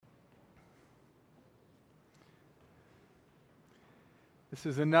This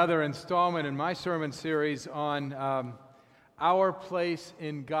is another installment in my sermon series on our place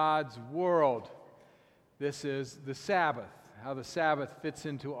in God's world. This is the Sabbath, how the Sabbath fits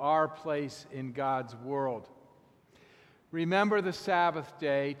into our place in God's world. Remember the Sabbath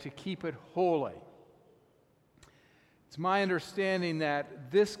day to keep it holy. It's my understanding that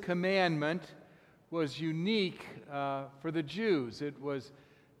this commandment was unique for the Jews. It was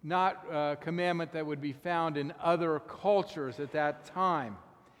not a commandment that would be found in other cultures at that time.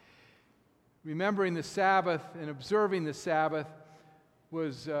 Remembering the Sabbath and observing the Sabbath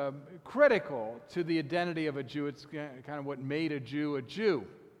was critical to the identity of a Jew. It's kind of what made a Jew a Jew.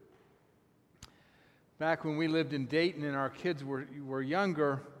 Back when we lived in Dayton and our kids were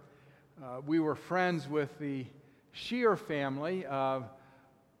younger, we were friends with the Shear family.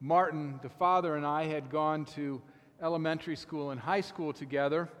 Martin, the father, and I had gone to elementary school and high school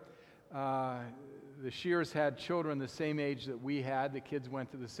together. The Shears had children the same age that we had. The kids went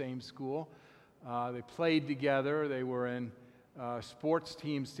to the same school. They played together. They were in sports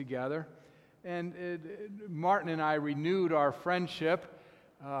teams together. And Martin and I renewed our friendship.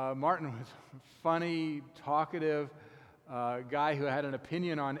 Martin was a funny, talkative guy who had an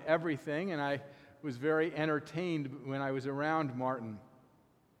opinion on everything, and I was very entertained when I was around Martin.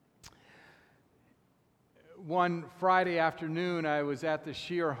 One Friday afternoon, I was at the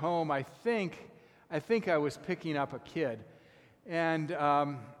Shear home. I think I was picking up a kid, and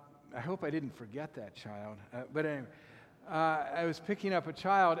I hope I didn't forget that child. But anyway, I was picking up a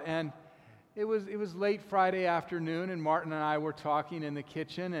child, and it was late Friday afternoon, and Martin and I were talking in the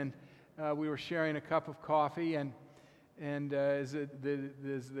kitchen, and we were sharing a cup of coffee, and as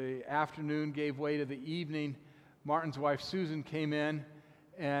the afternoon gave way to the evening, Martin's wife Susan came in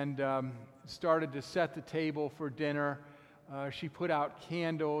and started to set the table for dinner. She put out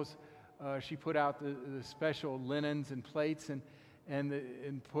candles. She put out the special linens and plates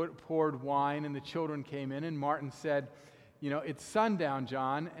and poured wine, and the children came in, and Martin said, "You know, it's sundown,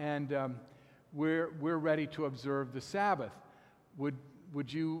 John, and we're ready to observe the Sabbath.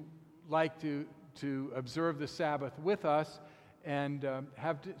 Would you like to observe the Sabbath with us and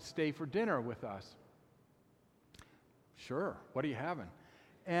have to stay for dinner with us?" "Sure. What are you having?"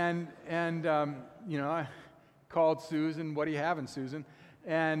 And I called Susan. "What are you having, Susan?"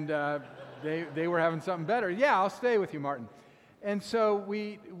 And they were having something better. "Yeah, I'll stay with you, Martin." And so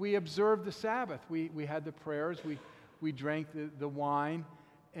we observed the Sabbath. We had the prayers. We drank the wine,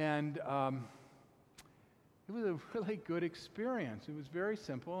 and it was a really good experience. It was very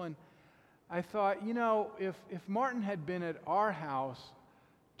simple, and I thought, if Martin had been at our house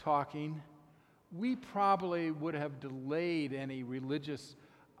talking, we probably would have delayed any religious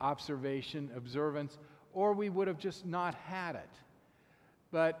observance, or we would have just not had it.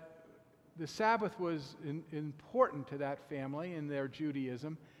 But the Sabbath was important to that family in their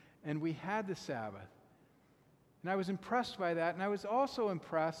Judaism, and we had the Sabbath. And I was impressed by that, and I was also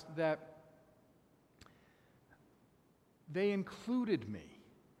impressed that they included me.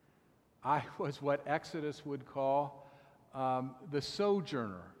 I was what Exodus would call the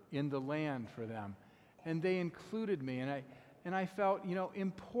sojourner in the land for them. And they included me, and I felt,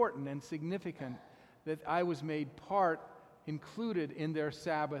 important and significant that I was made included in their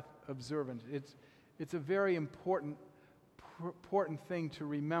Sabbath observance. It's a very important thing to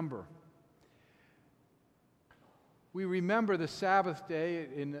remember. We remember the Sabbath day,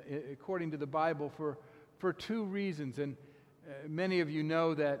 according to the Bible, for two reasons. And many of you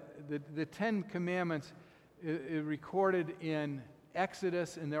know that the Ten Commandments is recorded in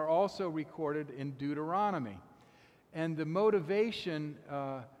Exodus, and they're also recorded in Deuteronomy. And the motivation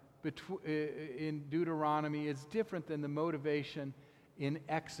in Deuteronomy is different than the motivation in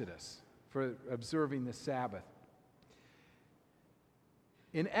Exodus for observing the Sabbath.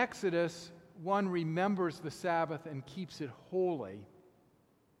 In Exodus, one remembers the Sabbath and keeps it holy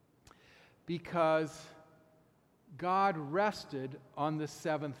because God rested on the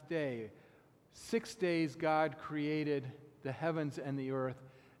seventh day. 6 days God created the heavens and the earth,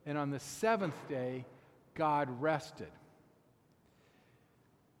 and on the seventh day God rested.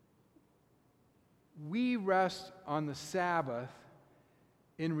 We rest on the Sabbath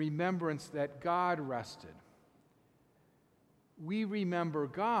in remembrance that God rested. We remember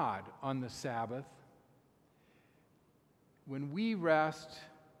God on the Sabbath. When we rest,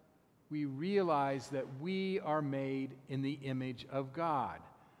 we realize that we are made in the image of God.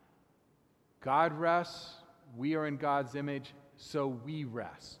 God rests, we are in God's image, so we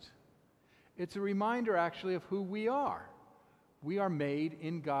rest. It's a reminder, actually, of who we are. We are made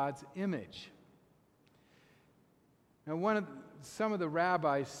in God's image. Now, some of the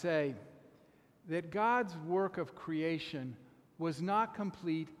rabbis say that God's work of creation was not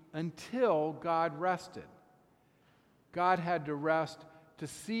complete until God rested. God had to rest to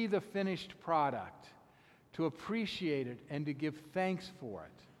see the finished product, to appreciate it and to give thanks for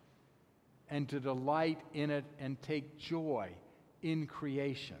it, and to delight in it and take joy in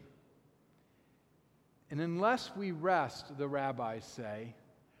creation. And unless we rest, the rabbis say,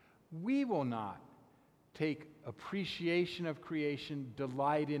 we will not take appreciation of creation,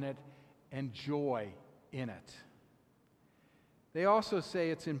 delight in it, and joy in it. They also say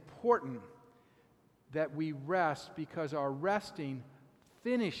it's important that we rest because our resting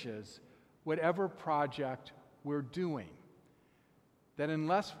finishes whatever project we're doing. That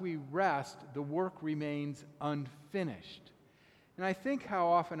unless we rest, the work remains unfinished. And I think how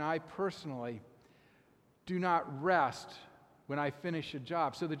often I personally do not rest when I finish a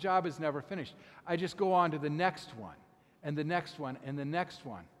job. So the job is never finished. I just go on to the next one, and the next one, and the next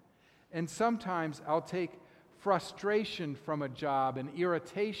one. And sometimes I'll take frustration from a job and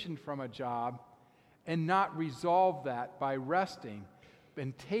irritation from a job and not resolve that by resting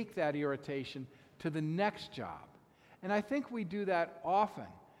and take that irritation to the next job. And I think we do that often.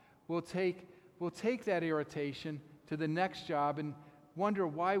 We'll take that irritation to the next job and wonder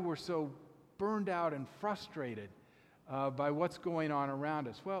why we're so burned out and frustrated by what's going on around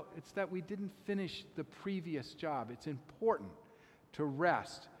us. Well, it's that we didn't finish the previous job. It's important to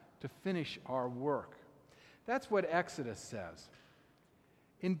rest, to finish our work. That's what Exodus says.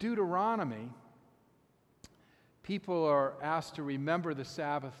 In Deuteronomy, people are asked to remember the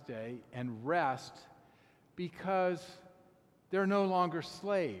Sabbath day and rest because they're no longer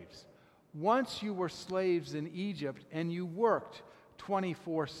slaves. Once you were slaves in Egypt and you worked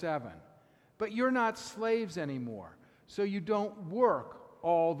 24/7, but you're not slaves anymore, so you don't work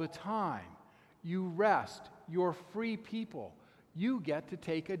all the time. You rest. You're free people. You get to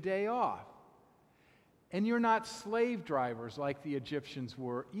take a day off. And you're not slave drivers like the Egyptians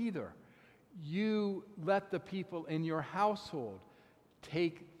were either. You let the people in your household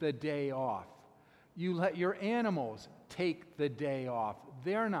take the day off. You let your animals take the day off.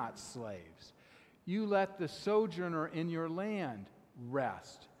 They're not slaves. You let the sojourner in your land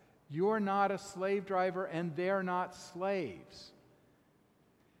rest. You're not a slave driver and they're not slaves.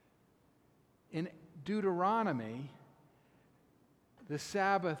 In Deuteronomy, the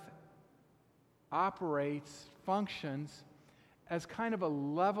Sabbath functions as kind of a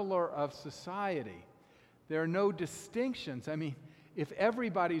leveler of society. There are no distinctions. I mean, if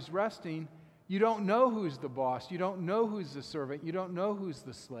everybody's resting, you don't know who's the boss. You don't know who's the servant. You don't know who's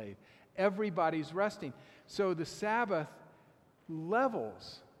the slave. Everybody's resting. So the Sabbath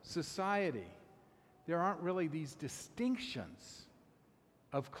levels society. There aren't really these distinctions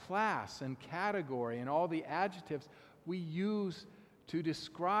of class and category and all the adjectives we use to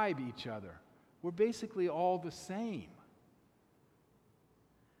describe each other. We're basically all the same.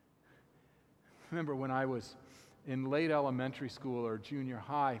 Remember when I was in late elementary school or junior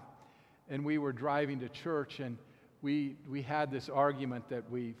high, and we were driving to church, and we had this argument that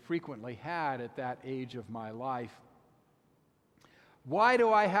we frequently had at that age of my life. Why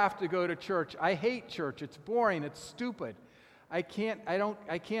do I have to go to church? I hate church. It's boring. It's stupid. I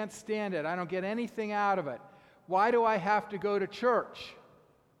can't stand it. I don't get anything out of it. Why do I have to go to church?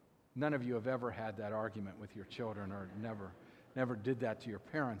 None of you have ever had that argument with your children or never did that to your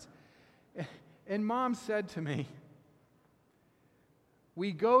parents. And Mom said to me,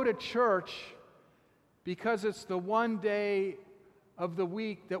 we go to church because it's the one day of the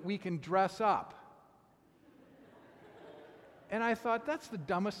week that we can dress up. And I thought, that's the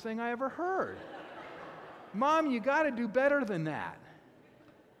dumbest thing I ever heard. Mom, you got to do better than that.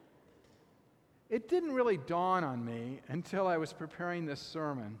 It didn't really dawn on me until I was preparing this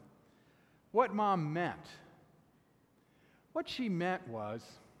sermon what Mom meant. What she meant was,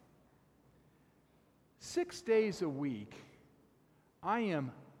 6 days a week, I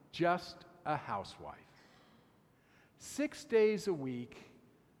am just a housewife. 6 days a week,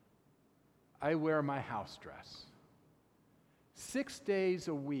 I wear my house dress. 6 days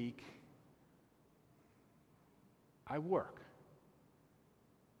a week, I work.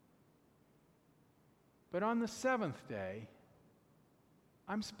 But on the seventh day,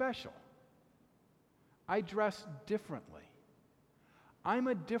 I'm special. I dress differently. I'm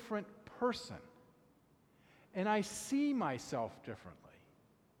a different person. And I see myself differently.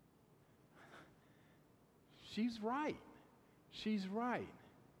 She's right. She's right.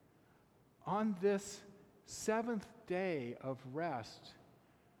 On this seventh day of rest,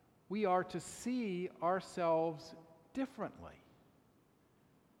 we are to see ourselves differently.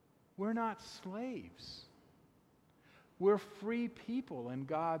 We're not slaves. We're free people in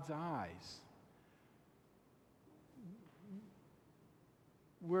God's eyes.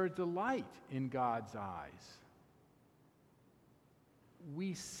 we're a delight in God's eyes.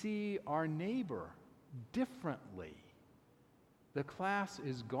 We see our neighbor differently. The class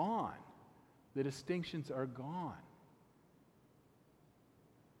is gone. The distinctions are gone.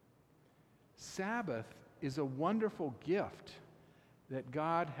 Sabbath is a wonderful gift that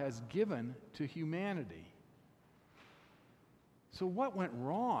God has given to humanity. So what went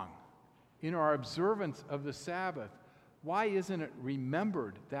wrong in our observance of the Sabbath? Why isn't it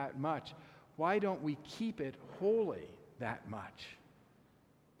remembered that much? Why don't we keep it holy that much?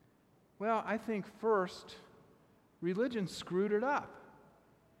 Well, I think first, religion screwed it up.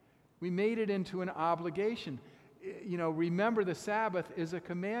 We made it into an obligation. Remember the Sabbath is a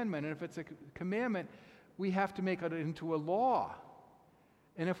commandment, and if it's a commandment, we have to make it into a law.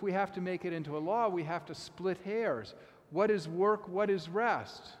 And if we have to make it into a law, we have to split hairs. What is work? What is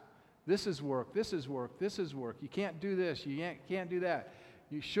rest? This is work, this is work, this is work. You can't do this, you can't do that.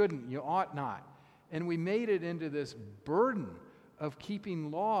 You shouldn't, you ought not. And we made it into this burden of keeping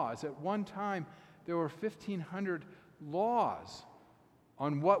laws. At one time, there were 1,500 laws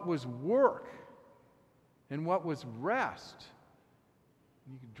on what was work and what was rest.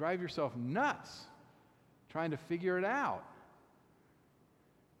 You could drive yourself nuts trying to figure it out.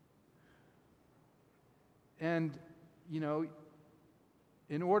 And,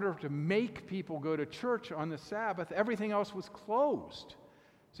 in order to make people go to church on the Sabbath, everything else was closed.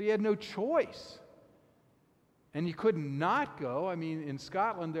 So you had no choice. And you could not go. In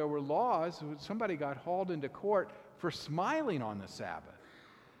Scotland there were laws. Somebody got hauled into court for smiling on the Sabbath.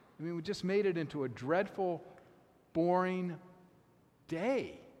 We just made it into a dreadful, boring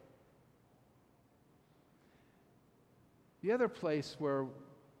day. The other place where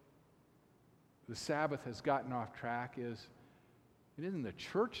the Sabbath has gotten off track is, it isn't the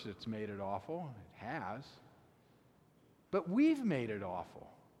church that's made it awful. It has. But we've made it awful.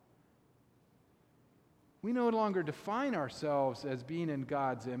 We no longer define ourselves as being in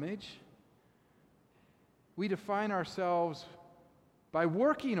God's image. We define ourselves by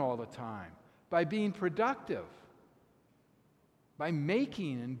working all the time, by being productive, by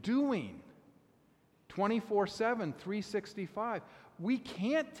making and doing 24/7, 365. We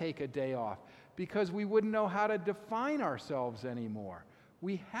can't take a day off because we wouldn't know how to define ourselves anymore.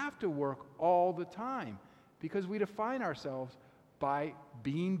 We have to work all the time because we define ourselves by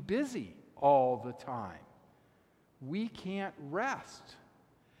being busy all the time. We can't rest.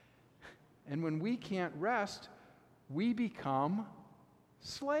 And when we can't rest, we become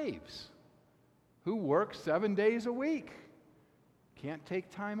slaves who work 7 days a week. Can't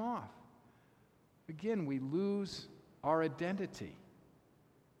take time off. Again, we lose our identity.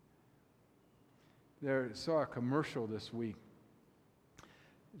 I saw a commercial this week.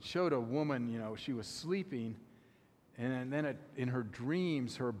 It showed a woman, she was sleeping, and then in her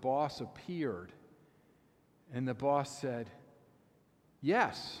dreams, her boss appeared. And the boss said,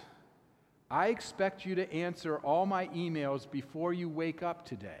 "Yes, I expect you to answer all my emails before you wake up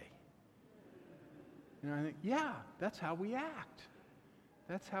today." And I think, yeah, that's how we act.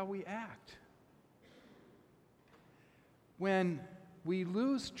 That's how we act. When we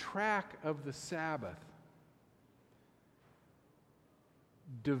lose track of the Sabbath,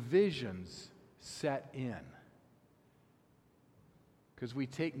 divisions set in. Because we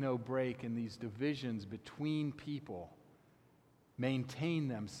take no break, and these divisions between people maintain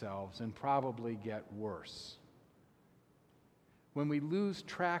themselves and probably get worse. When we lose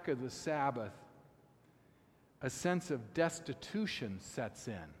track of the Sabbath, a sense of destitution sets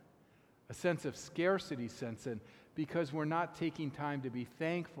in. A sense of scarcity sets in because we're not taking time to be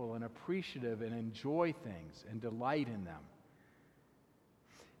thankful and appreciative and enjoy things and delight in them.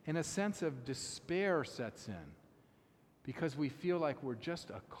 And a sense of despair sets in because we feel like we're just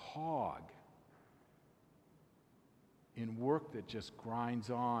a cog in work that just grinds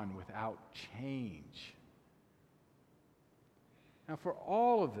on without change. Now, for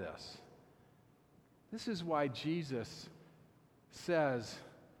all of this is why Jesus says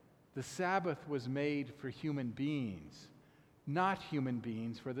the Sabbath was made for human beings, not human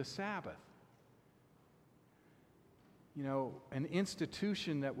beings for the Sabbath. An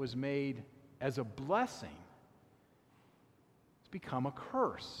institution that was made as a blessing has become a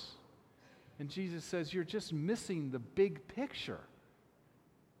curse. And Jesus says, you're just missing the big picture.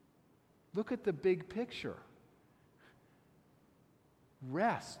 Look at the big picture.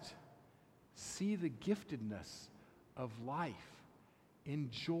 Rest. See the giftedness of life.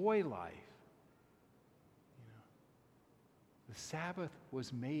 Enjoy life. The Sabbath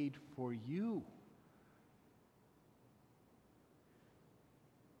was made for you.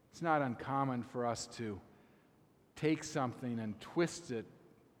 It's not uncommon for us to take something and twist it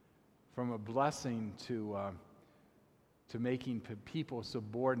from a blessing to making people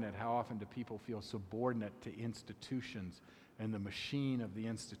subordinate. How often do people feel subordinate to institutions and the machine of the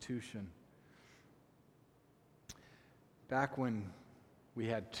institution? Back when we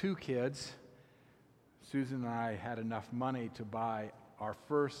had 2 kids, Susan and I had enough money to buy our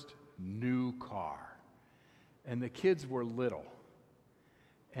first new car. And the kids were little.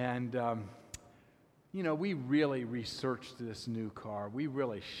 And, we really researched this new car. We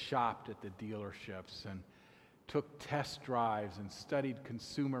really shopped at the dealerships and took test drives and studied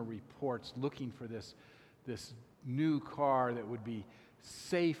consumer reports looking for this new car that would be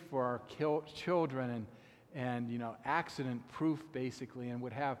safe for our children and accident-proof, basically, and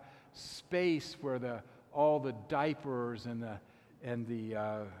would have space where all the diapers and the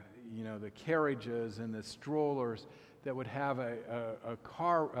carriages and the strollers, that would have a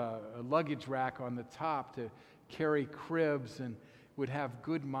luggage rack on the top to carry cribs, and would have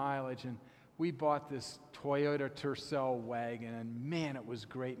good mileage. And we bought this Toyota Tercel wagon, and man, it was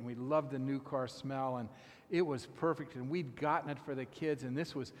great, and we loved the new car smell, and it was perfect, and we'd gotten it for the kids, and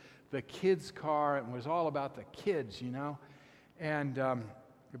this was the kids' car, and it was all about the kids, And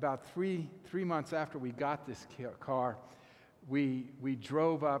about three months after we got this car, we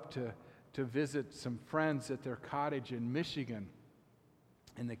drove up to visit some friends at their cottage in Michigan,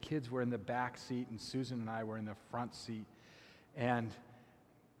 and the kids were in the back seat, and Susan and I were in the front seat, and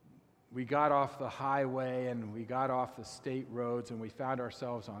we got off the highway, and we got off the state roads, and we found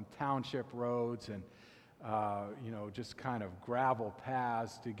ourselves on township roads, and just kind of gravel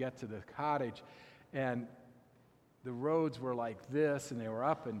paths to get to the cottage, and the roads were like this, and they were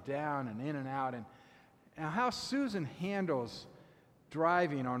up and down and in and out, and now how Susan handles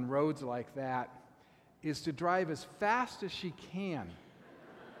driving on roads like that is to drive as fast as she can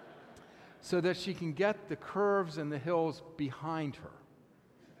so that she can get the curves and the hills behind her.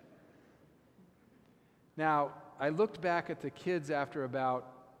 Now, I looked back at the kids after about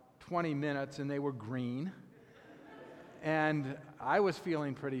 20 minutes, and they were green, and I was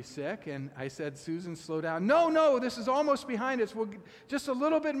feeling pretty sick, and I said, Susan, slow down. No, this is almost behind us. Just a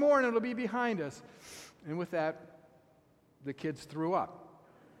little bit more, and it'll be behind us. And with that, the kids threw up.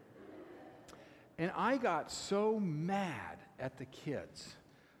 And I got so mad at the kids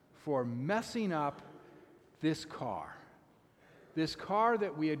for messing up this car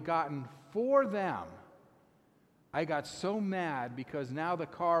that we had gotten for them. I got so mad because now the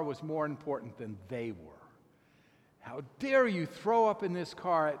car was more important than they were. How dare you throw up in this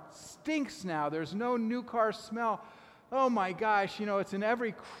car? It stinks now. There's no new car smell. Oh my gosh, it's in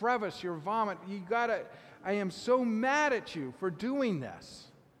every crevice, your vomit. I am so mad at you for doing this.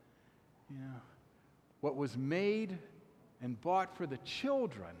 What was made and bought for the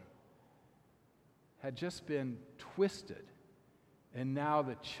children had just been twisted, and now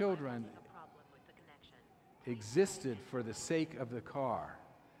the children existed for the sake of the car.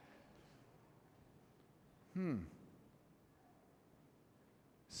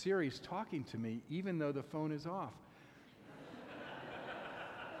 Siri's talking to me even though the phone is off.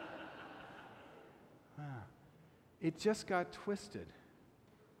 It just got twisted.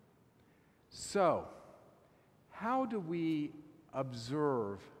 So, how do we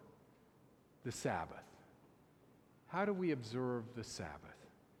observe the Sabbath? How do we observe the Sabbath?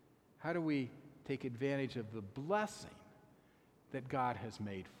 How do we take advantage of the blessing that God has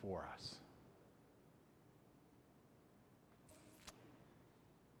made for us?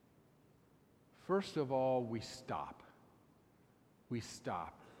 First of all, we stop. We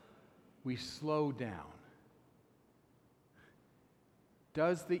stop. We slow down.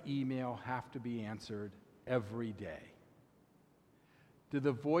 Does the email have to be answered every day? Do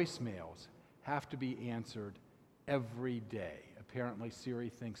the voicemails have to be answered every day? Apparently, Siri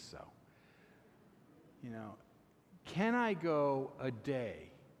thinks so. Can I go a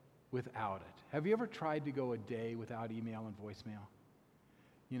day without it? Have you ever tried to go a day without email and voicemail?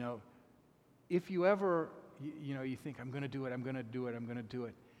 If you ever, you think, I'm going to do it,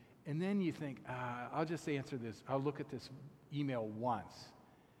 and then you think, I'll just answer this, I'll look at this email once,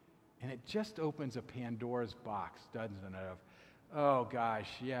 and it just opens a Pandora's box, doesn't it, of, oh gosh,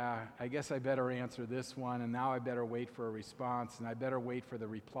 yeah, I guess I better answer this one, and now I better wait for a response, and I better wait for the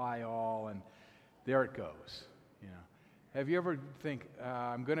reply all, and there it goes. Have you ever think,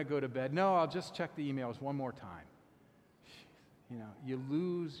 I'm going to go to bed? No, I'll just check the emails one more time. You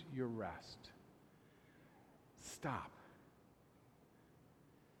lose your rest. Stop.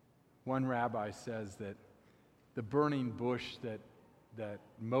 One rabbi says that the burning bush that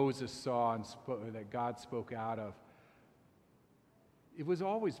Moses saw and that God spoke out of, it was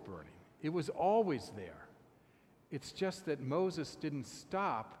always burning. It was always there. It's just that Moses didn't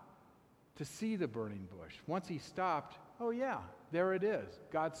stop to see the burning bush. Once he stopped, oh yeah, there it is.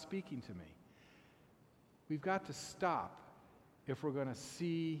 God's speaking to me. We've got to stop if we're going to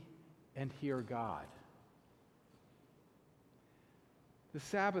see and hear God. The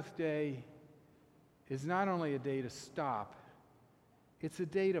Sabbath day is not only a day to stop, it's a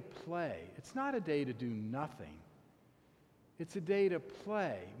day to play. It's not a day to do nothing. It's a day to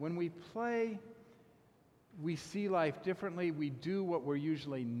play. When we play, we see life differently. We do what we're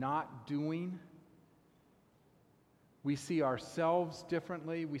usually not doing. We see ourselves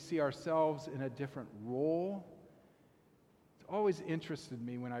differently. We see ourselves in a different role. It's always interested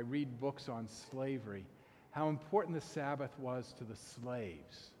me when I read books on slavery, how important the Sabbath was to the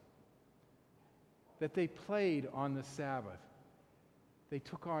slaves. That they played on the Sabbath. They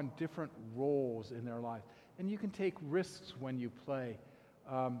took on different roles in their life. And you can take risks when you play.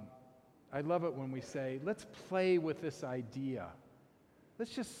 I love it when we say, let's play with this idea.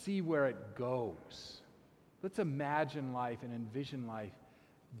 Let's just see where it goes. Let's imagine life and envision life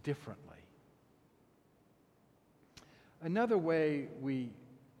differently. Another way we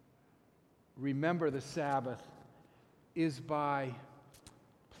remember the Sabbath is by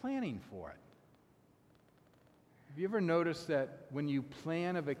planning for it. Have you ever noticed that when you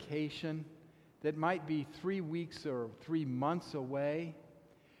plan a vacation that might be 3 weeks or 3 months away,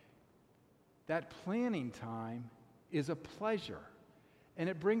 that planning time is a pleasure, and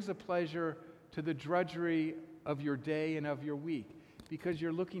it brings a pleasure to the drudgery of your day and of your week, because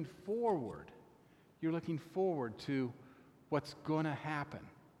you're looking forward. You're looking forward to what's going to happen.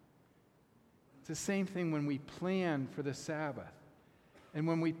 It's the same thing when we plan for the Sabbath. And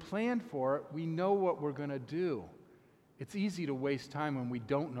when we plan for it, we know what we're going to do. It's easy to waste time when we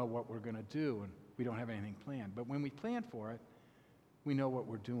don't know what we're going to do and we don't have anything planned. But when we plan for it, we know what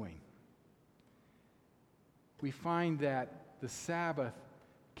we're doing. We find that the Sabbath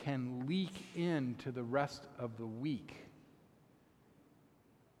can leak into the rest of the week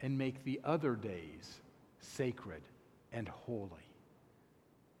and make the other days sacred and holy.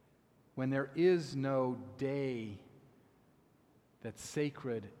 When there is no day that's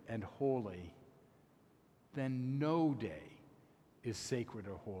sacred and holy, then no day is sacred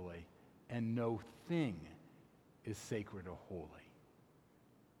or holy, and no thing is sacred or holy.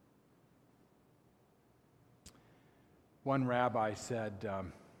 One rabbi said,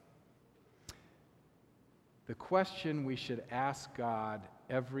 the question we should ask God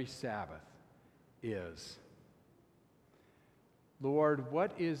every Sabbath is, Lord,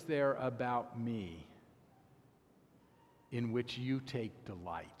 what is there about me in which you take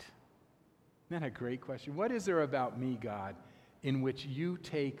delight? Isn't that a great question? What is there about me, God, in which you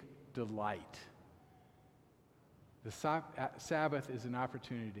take delight? The Sabbath is an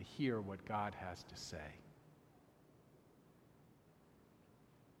opportunity to hear what God has to say.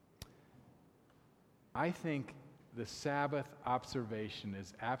 I think the Sabbath observation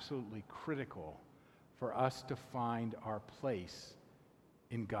is absolutely critical for us to find our place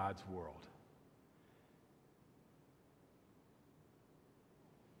in God's world.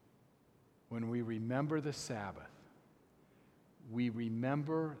 When we remember the Sabbath, we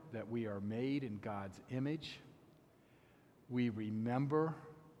remember that we are made in God's image. We remember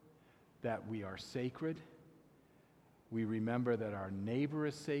that we are sacred. We remember that our neighbor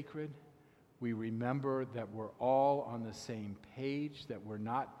is sacred. We remember that we're all on the same page, that we're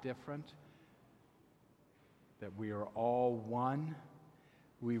not different, that we are all one.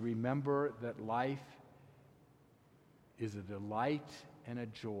 We remember that life is a delight and a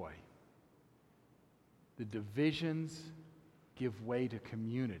joy. The divisions give way to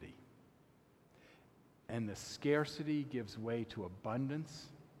community, and the scarcity gives way to abundance,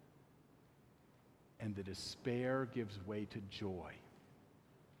 and the despair gives way to joy.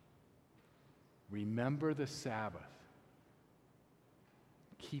 Remember the Sabbath.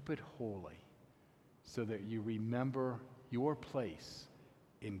 Keep it holy so that you remember your place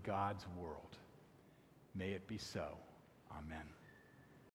in God's world. May it be so. Amen.